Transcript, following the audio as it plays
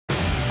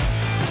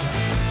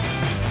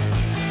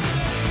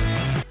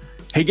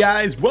Hey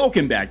guys,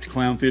 welcome back to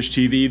Clownfish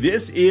TV.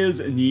 This is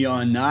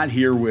Neon, not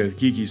here with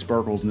Geeky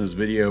Sparkles in this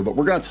video, but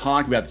we're going to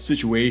talk about the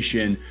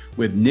situation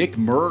with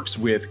NickMercs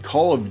with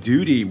Call of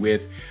Duty,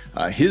 with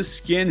his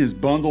skin, his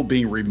bundle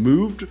being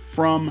removed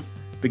from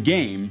the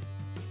game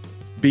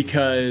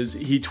because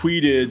he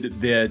tweeted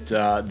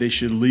that they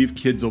should leave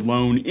kids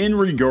alone in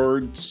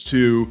regards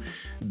to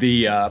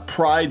the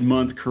Pride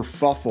Month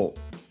kerfuffle.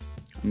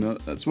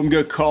 That's what I'm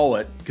going to call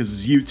it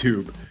because it's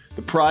YouTube.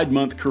 The Pride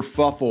Month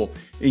kerfuffle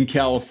in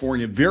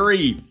California.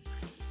 Very,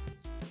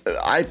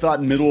 I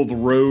thought, middle of the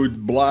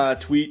road blah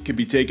tweet could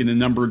be taken a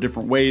number of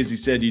different ways. He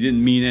said he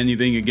didn't mean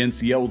anything against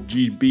the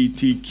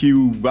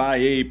LGBTQ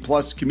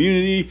plus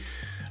community,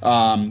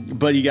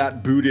 but he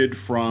got booted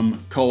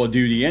from Call of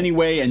Duty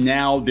anyway, and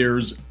now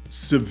there's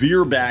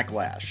severe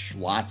backlash.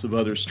 Lots of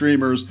other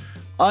streamers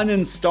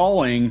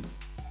uninstalling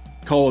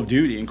Call of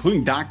Duty,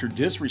 including Dr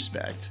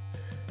Disrespect.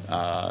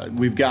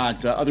 We've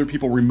got other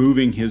people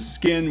removing his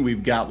skin.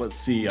 We've got, let's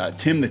see,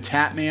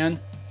 TimTheTatman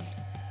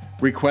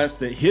requests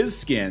that his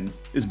skin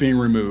is being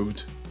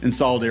removed in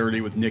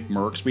solidarity with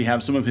NickMercs. We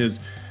have some of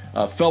his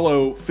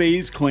fellow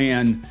FaZe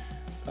clan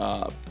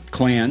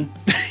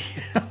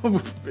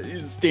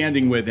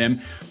standing with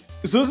him.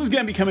 So this is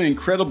going to become an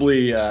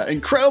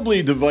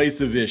incredibly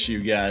divisive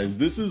issue, guys.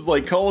 This is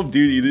like Call of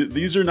Duty.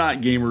 These are not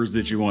gamers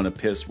that you want to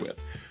piss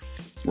with,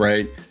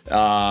 right?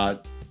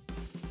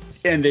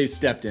 And they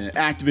stepped in.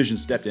 Activision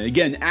stepped in.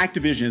 Again,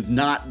 Activision is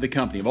not the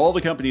company. Of all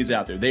the companies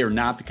out there, they are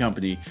not the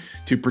company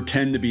to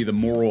pretend to be the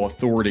moral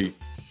authority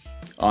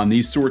on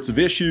these sorts of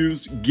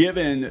issues,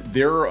 given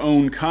their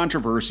own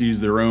controversies,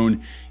 their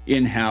own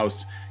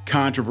in-house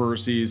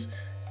controversies,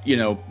 you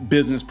know,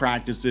 business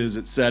practices,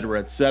 etc.,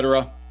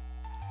 etc.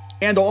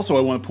 And also,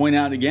 I want to point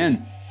out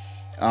again,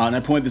 and I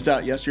pointed this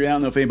out yesterday, I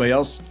don't know if anybody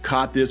else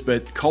caught this,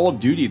 but Call of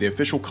Duty, the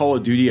official Call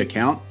of Duty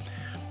account,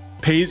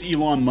 pays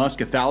Elon Musk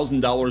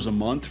 $1,000 a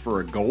month for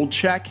a gold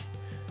check.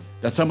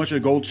 That's how much a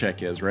gold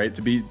check is, right?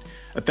 To be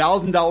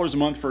 $1,000 a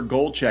month for a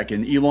gold check,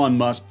 and Elon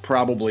Musk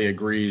probably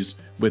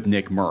agrees with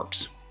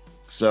NickMercs.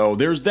 So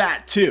there's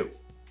that too.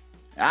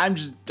 I'm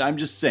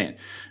just saying.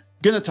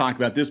 Gonna talk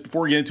about this.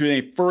 Before we get into it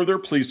any further,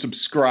 please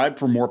subscribe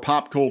for more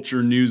pop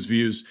culture news,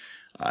 views,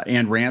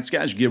 and rants,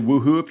 guys. You give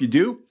woohoo if you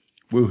do.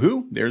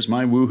 Woohoo. There's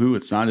my woohoo.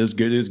 It's not as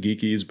good as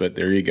Geeky's, but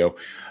there you go.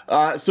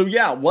 So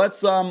yeah,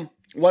 let's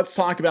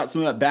talk about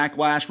some of that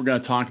backlash. We're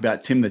going to talk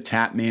about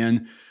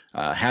TimTheTatman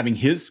having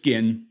his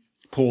skin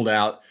pulled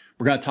out.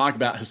 We're going to talk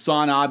about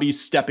Hassan Abi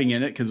stepping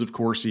in it, because of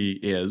course he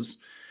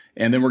is.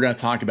 And then we're going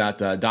to talk about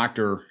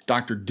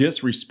Dr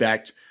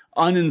Disrespect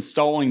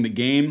uninstalling the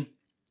game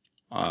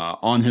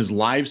on his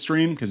live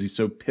stream because he's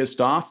so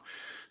pissed off.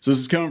 So this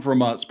is coming from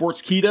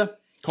Sportskita.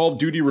 Call of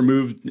Duty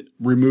removed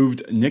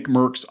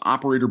NickMercs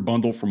operator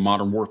bundle from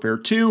Modern Warfare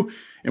 2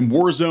 and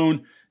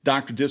Warzone.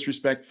 Dr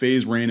Disrespect,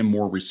 FaZe, Rain, and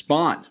more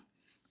respond.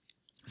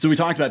 So we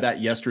talked about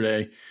that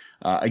yesterday.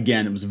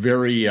 Again, it was a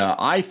very,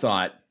 I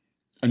thought,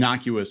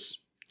 innocuous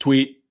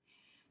tweet.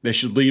 They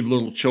should leave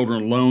little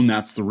children alone.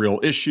 That's the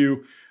real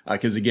issue.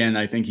 Because again,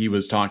 I think he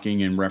was talking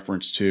in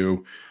reference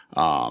to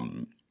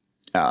the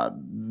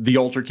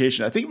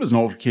altercation. I think it was an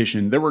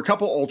altercation. There were a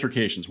couple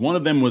altercations. One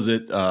of them was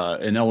at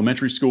an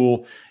elementary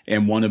school,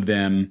 and one of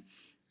them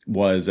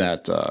was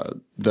at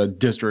the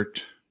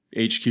district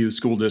HQ,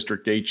 school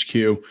district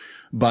HQ.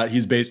 But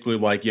he's basically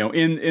like, you know,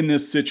 in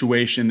this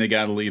situation, they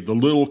got to leave the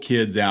little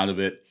kids out of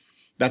it.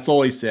 That's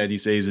all he said. He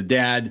said he's a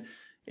dad.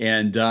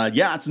 And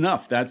yeah, it's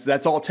enough.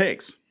 That's all it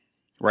takes,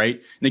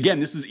 right? And again,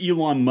 this is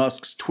Elon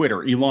Musk's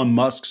Twitter. Elon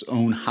Musk's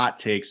own hot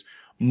takes,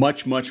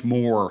 much, much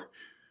more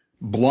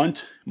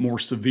blunt, more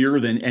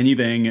severe than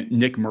anything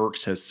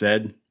NickMercs has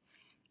said.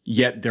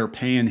 Yet they're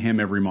paying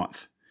him every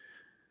month.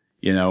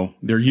 You know,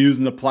 they're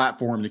using the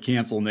platform to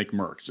cancel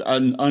NickMercs.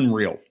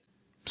 Unreal.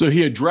 So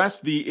he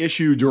addressed the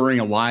issue during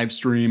a live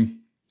stream.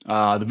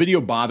 The video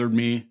bothered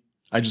me.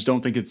 I just don't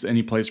think it's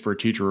any place for a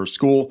teacher or a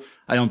school.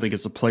 I don't think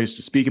it's a place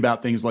to speak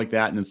about things like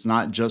that. And it's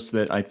not just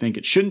that I think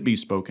it shouldn't be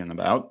spoken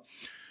about.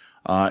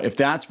 If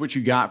that's what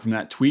you got from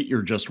that tweet,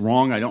 you're just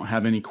wrong. I don't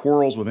have any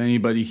quarrels with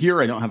anybody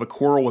here. I don't have a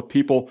quarrel with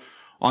people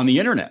on the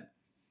internet.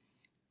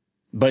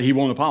 But he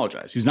won't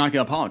apologize. He's not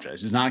going to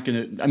apologize. He's not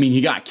going to, I mean,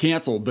 he got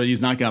canceled, but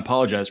he's not going to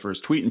apologize for his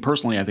tweet. And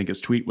personally, I think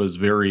his tweet was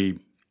very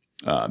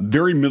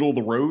middle of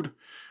the road.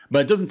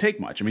 But it doesn't take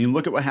much. I mean,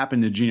 look at what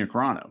happened to Gina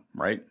Carano,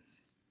 right?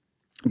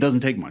 It doesn't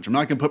take much. I'm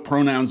not going to put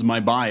pronouns in my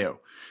bio.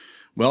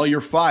 Well,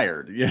 you're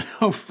fired, you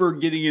know, for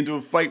getting into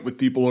a fight with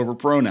people over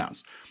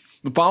pronouns.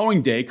 The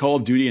following day, Call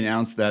of Duty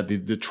announced that the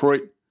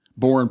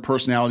Detroit-born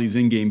personalities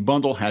in-game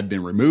bundle had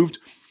been removed.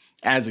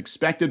 As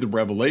expected, the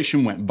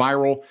revelation went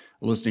viral,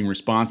 eliciting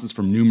responses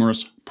from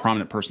numerous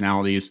prominent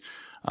personalities.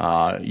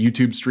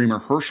 YouTube streamer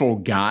Herschel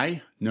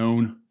Guy,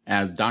 known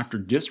as Dr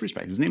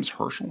Disrespect. His name's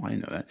Herschel. I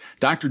didn't know that.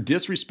 Dr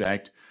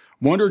Disrespect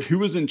wondered who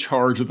was in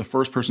charge of the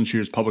first-person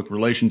shooter's public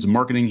relations and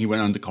marketing. He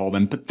went on to call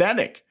them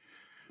pathetic.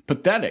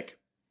 Pathetic.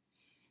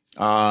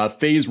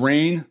 FaZe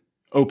Rain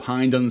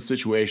opined on the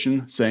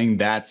situation, saying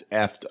that's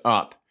effed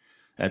up.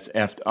 That's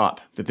effed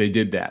up that they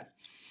did that.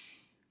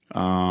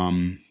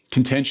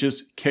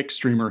 Contentious Kick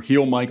streamer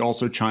Heel Mike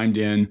also chimed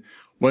in.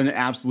 What an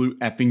absolute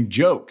effing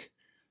joke.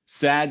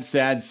 Sad,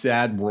 sad,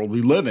 sad world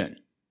we live in.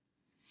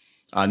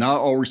 Not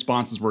all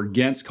responses were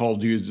against Call of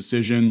Duty's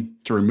decision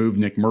to remove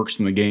NickMercs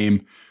from the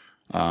game.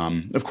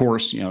 Of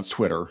course, it's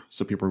Twitter,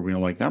 so people are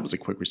like, that was a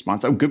quick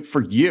response. Oh, good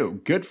for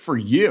you. Good for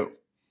you.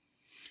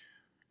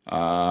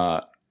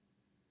 So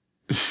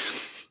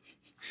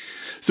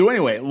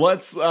anyway,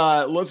 let's go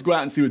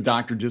out and see what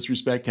Dr.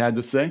 Disrespect had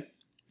to say.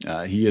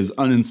 He is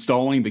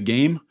uninstalling the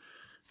game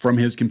from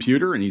his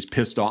computer, and he's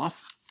pissed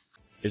off.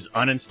 Is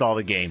uninstall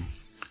the game.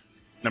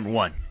 Number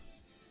one.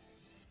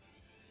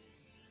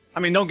 I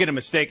mean, don't get a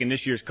mistake.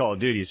 This year's Call of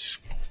Duty is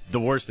the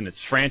worst in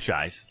its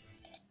franchise.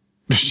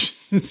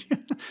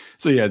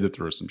 So he had to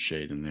throw some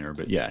shade in there.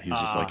 But yeah, he's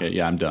just like,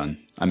 yeah, I'm done.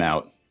 I'm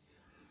out.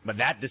 But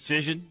that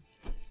decision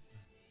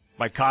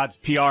by COD's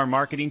PR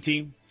marketing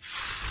team,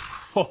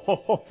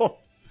 I'll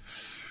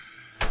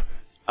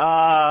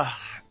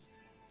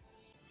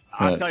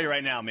tell you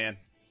right now, man.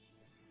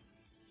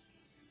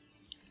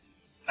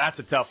 That's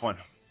a tough one.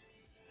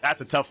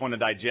 That's a tough one to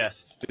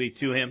digest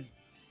to him,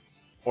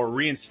 or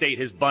reinstate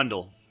his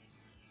bundle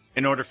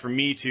in order for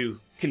me to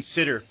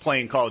consider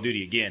playing Call of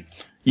Duty again.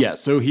 Yeah,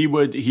 so he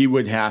would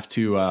have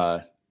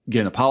to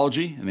get an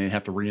apology, and they'd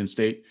have to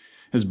reinstate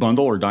his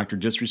bundle, or Dr.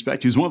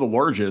 Disrespect, who's one of the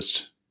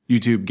largest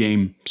YouTube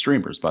game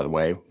streamers, by the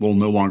way, will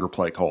no longer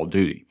play Call of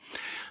Duty.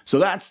 So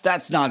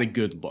that's not a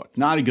good look.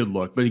 Not a good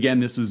look. But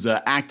again, this is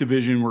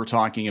Activision we're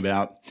talking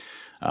about.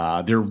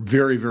 They're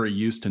very, very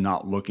used to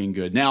not looking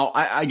good. Now,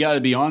 I got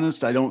to be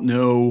honest. I don't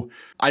know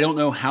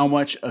how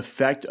much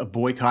effect a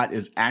boycott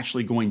is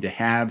actually going to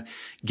have,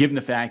 given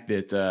the fact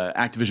that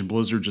Activision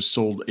Blizzard just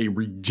sold a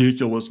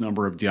ridiculous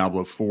number of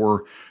Diablo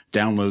 4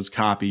 downloads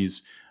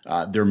copies.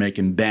 They're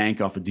making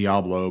bank off of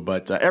Diablo,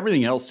 but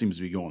everything else seems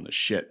to be going to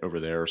shit over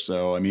there.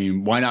 So, I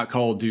mean, why not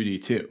Call of Duty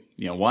too?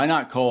 Why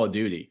not Call of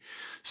Duty?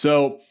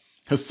 So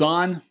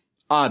Hassan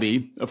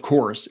Abi, of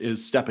course,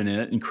 is stepping in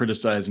it and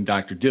criticizing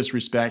Dr.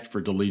 Disrespect for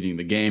deleting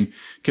the game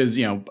because,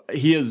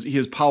 he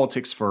is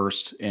politics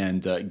first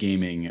and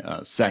gaming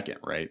second,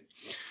 right?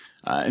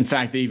 In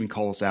fact, they even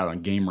call us out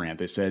on Game Rant.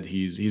 They said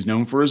he's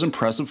known for his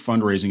impressive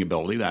fundraising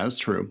ability. That is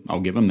true.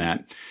 I'll give him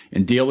that.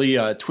 And daily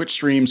Twitch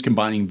streams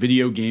combining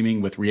video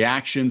gaming with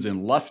reactions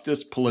and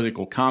leftist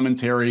political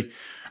commentary.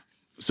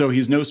 So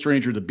he's no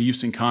stranger to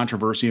beefs and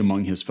controversy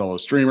among his fellow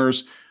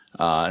streamers.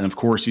 And of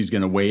course, he's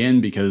going to weigh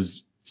in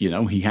because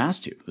he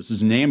has to. This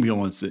is an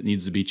ambulance that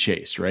needs to be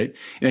chased, right?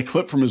 In a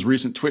clip from his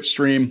recent Twitch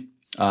stream,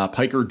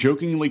 Piker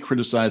jokingly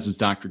criticizes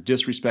Dr.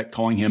 Disrespect,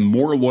 calling him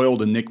more loyal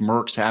to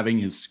NickMercs having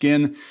his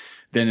skin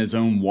than his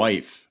own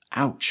wife.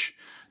 Ouch.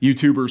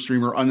 YouTuber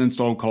streamer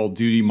uninstalled Call of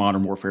Duty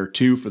Modern Warfare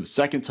 2 for the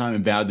second time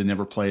and vowed to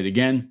never play it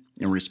again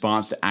in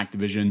response to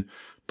Activision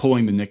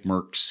pulling the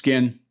NickMercs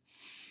skin.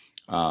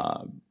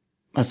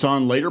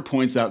 Hassan later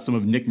points out some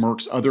of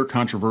NickMercs' other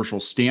controversial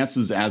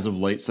stances as of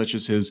late, such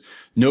as his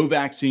no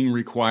vaccine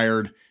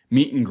required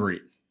meet and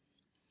greet.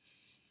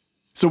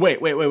 So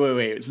wait.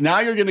 So now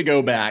you're going to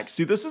go back.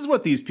 See, this is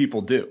what these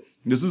people do.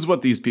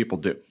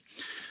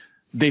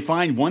 They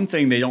find one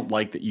thing they don't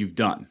like that you've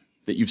done,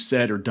 that you've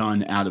said or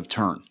done out of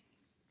turn.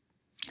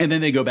 And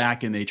then they go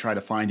back and they try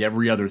to find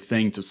every other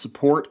thing to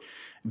support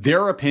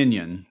their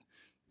opinion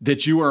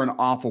that you are an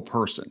awful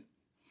person.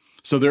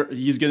 So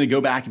he's going to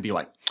go back and be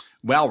like,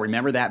 well,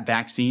 remember that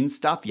vaccine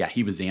stuff? Yeah,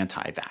 he was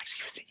anti-vax.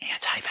 He was an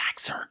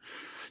anti-vaxxer.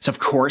 So of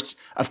course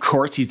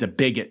he's a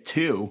bigot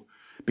too,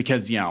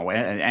 because,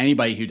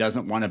 anybody who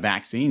doesn't want a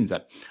vaccine is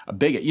a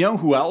bigot. You know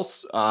who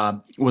else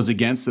was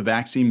against the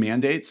vaccine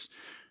mandates?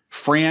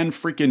 Fran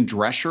freaking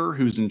Drescher,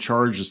 who's in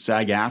charge of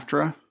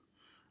SAG-AFTRA,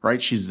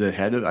 right? She's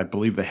I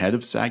believe the head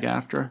of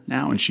SAG-AFTRA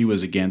now, and she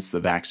was against the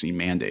vaccine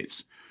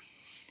mandates.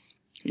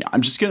 Yeah,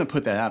 I'm just going to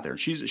put that out there.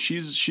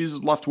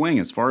 She's left-wing.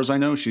 As far as I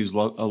know, she's a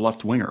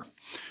left-winger.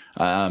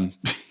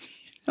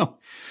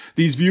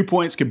 These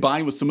viewpoints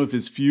combined with some of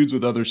his feuds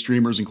with other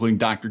streamers, including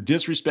Dr.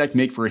 Disrespect,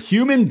 make for a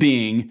human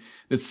being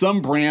that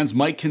some brands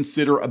might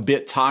consider a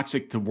bit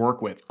toxic to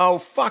work with. Oh,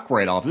 fuck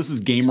right off. This is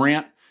Game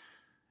Rant.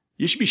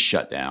 You should be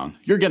shut down.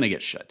 You're going to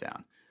get shut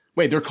down.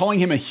 Wait, they're calling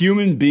him a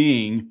human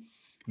being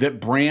that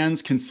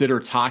brands consider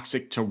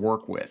toxic to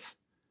work with.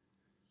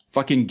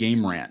 Fucking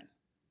Game Rant.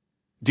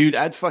 Dude,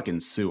 I'd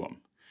fucking sue him.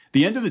 At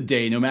the end of the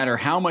day, no matter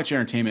how much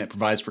entertainment it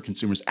provides for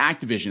consumers,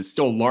 Activision is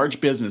still a large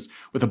business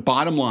with a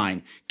bottom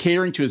line,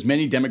 catering to as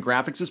many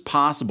demographics as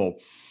possible.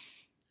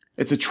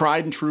 It's a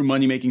tried and true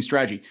money-making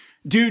strategy.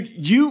 Dude,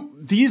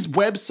 these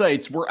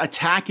websites were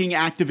attacking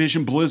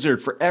Activision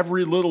Blizzard for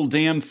every little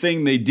damn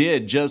thing they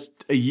did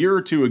just a year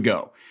or two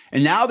ago.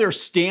 And now they're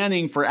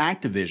standing for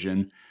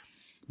Activision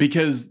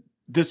because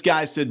this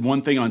guy said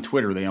one thing on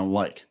Twitter they don't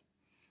like.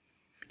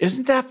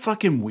 Isn't that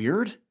fucking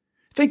weird?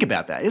 Think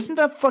about that. Isn't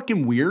that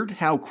fucking weird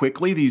how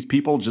quickly these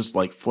people just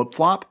like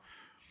flip-flop?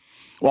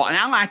 Well,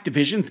 now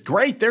Activision's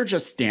great. They're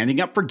just standing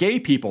up for gay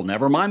people.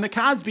 Never mind the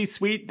Cosby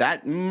suite.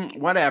 That,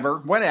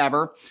 whatever.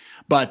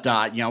 But,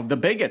 the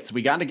bigots,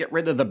 we got to get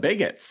rid of the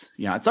bigots.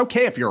 It's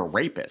okay if you're a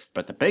rapist,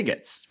 but the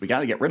bigots, we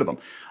got to get rid of them.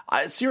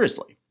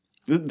 Seriously,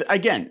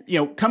 Again, you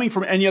know, coming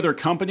from any other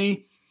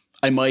company,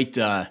 I might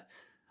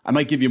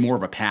give you more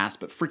of a pass,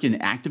 but freaking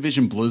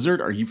Activision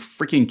Blizzard, are you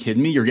freaking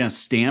kidding me? You're going to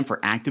stand for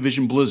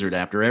Activision Blizzard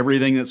after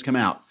everything that's come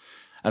out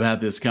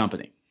about this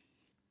company.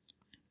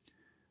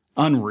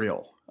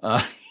 Unreal.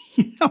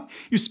 You know,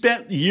 you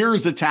spent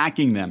years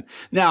attacking them.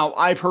 Now,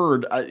 I've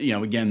heard, you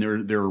know, again,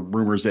 there are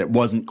rumors that it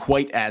wasn't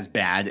quite as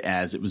bad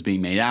as it was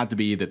being made out to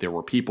be, that there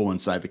were people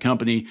inside the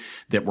company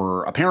that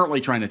were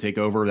apparently trying to take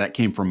over. That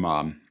came from,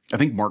 I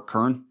think Mark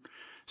Kern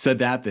said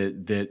that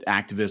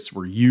activists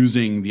were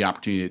using the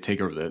opportunity to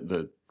take over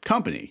the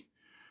company,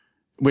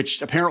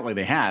 which apparently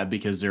they have,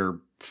 because they're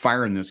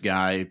firing this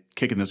guy,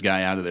 kicking this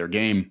guy out of their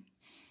game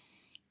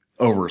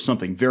over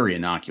something very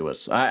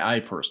innocuous, I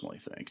personally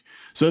think.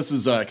 So this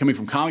is coming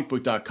from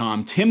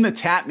comicbook.com.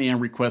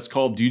 TimTheTatman requests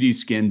Call of Duty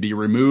skin be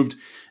removed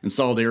in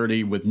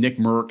solidarity with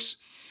NickMercs.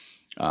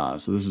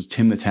 So this is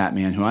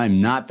TimTheTatman, who I'm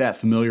not that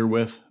familiar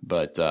with,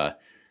 but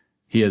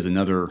he is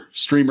another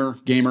streamer,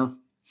 gamer.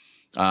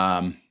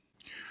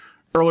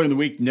 Earlier in the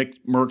week,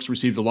 NickMercs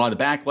received a lot of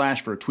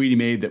backlash for a tweet he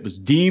made that was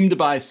deemed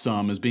by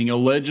some as being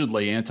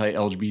allegedly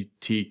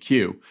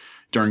anti-LGBTQ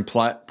during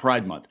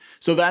Pride Month.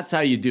 So that's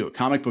how you do it.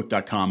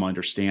 Comicbook.com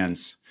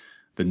understands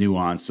the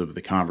nuance of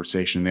the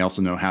conversation. They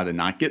also know how to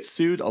not get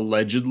sued,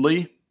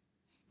 allegedly,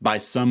 by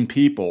some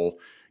people.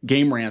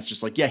 Game Rant's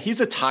just like, yeah,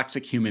 he's a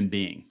toxic human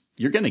being.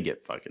 You're going to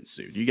get fucking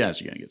sued. You guys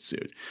are going to get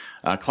sued.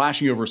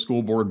 Clashing over a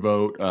school board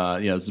vote.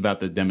 Yeah, this is about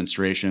the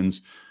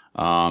demonstrations.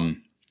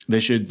 They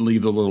should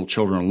leave the little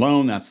children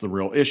alone. That's the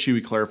real issue.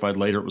 He clarified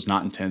later it was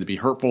not intended to be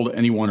hurtful to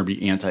anyone or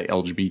be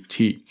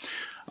anti-LGBT.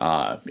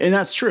 And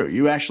that's true.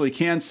 You actually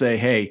can say,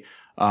 hey,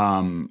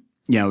 you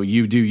know,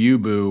 you do you,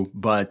 boo.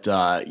 But,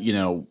 you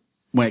know,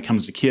 when it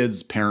comes to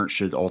kids, parents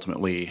should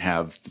ultimately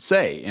have the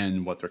say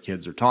in what their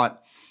kids are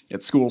taught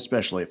at school,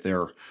 especially if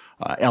they're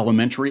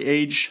elementary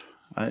age.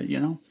 You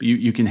know,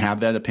 you can have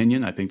that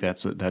opinion. I think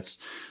that's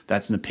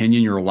an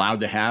opinion you're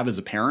allowed to have as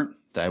a parent.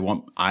 I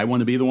want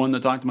to be the one to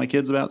talk to my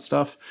kids about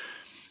stuff.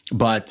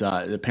 But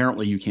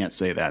apparently you can't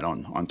say that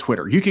on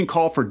Twitter. You can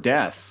call for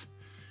death.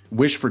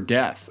 Wish for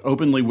death,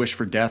 openly wish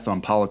for death on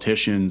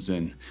politicians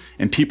and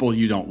people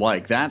you don't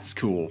like. That's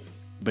cool,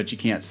 but you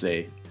can't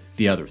say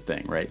the other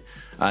thing, right?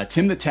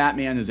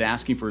 TimTheTatman is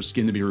asking for his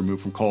skin to be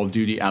removed from Call of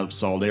Duty out of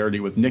solidarity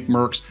with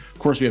NickMercs. Of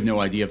course, we have no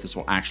idea if this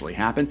will actually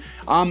happen.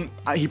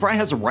 He probably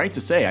has a right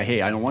to say,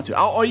 hey, I don't want to.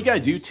 All you gotta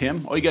do,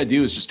 Tim, all you gotta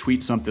do is just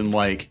tweet something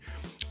like,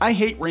 I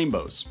hate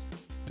rainbows.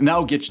 And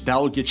that'll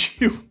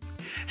get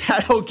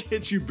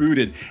you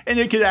booted. And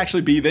it could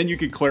actually be, then you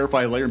could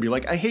clarify later and be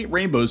like, I hate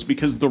rainbows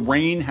because the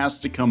rain has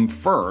to come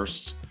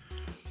first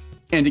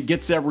and it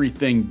gets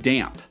everything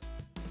damp.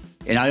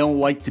 And I don't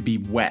like to be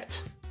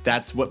wet.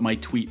 That's what my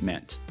tweet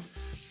meant.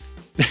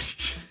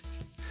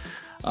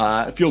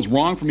 It feels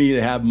wrong for me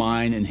to have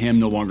mine and him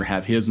no longer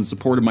have his. In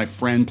support of my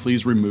friend,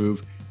 please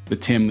remove the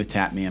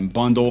TimTheTatman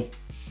bundle.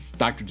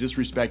 Dr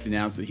Disrespect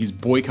announced that he's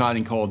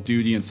boycotting Call of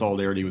Duty in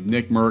solidarity with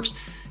NickMercs.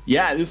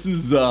 Yeah, this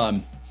is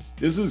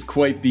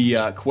quite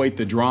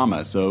the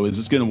drama. So is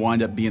this going to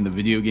wind up being the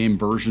video game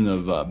version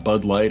of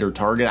Bud Light or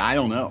Target? I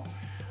don't know.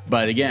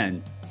 But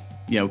again,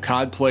 you know,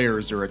 COD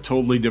players are a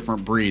totally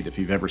different breed. If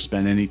you've ever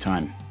spent any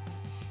time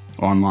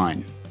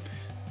online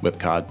with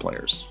COD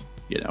players,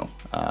 you know,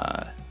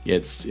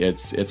 it's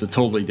a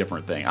totally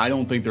different thing. I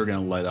don't think they're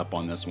going to let up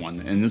on this one.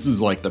 And this is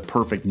like the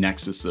perfect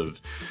nexus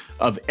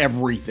of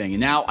everything.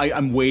 And now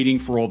I'm waiting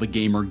for all the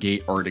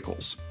Gamergate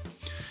articles.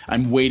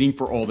 I'm waiting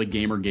for all the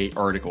Gamergate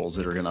articles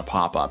that are going to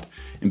pop up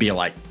and be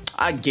like,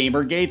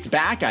 Gamergate's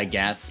back, I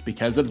guess,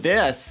 because of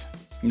this.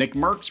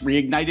 NickMercs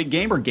reignited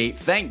Gamergate.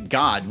 Thank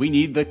God, we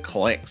need the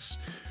clicks.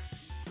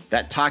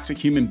 That toxic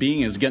human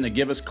being is going to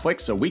give us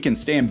clicks so we can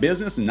stay in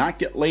business and not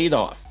get laid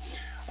off.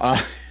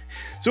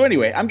 So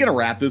anyway, I'm going to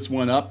wrap this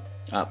one up.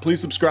 Please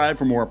subscribe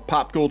for more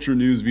pop culture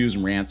news, views,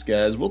 and rants,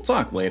 guys. We'll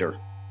talk later.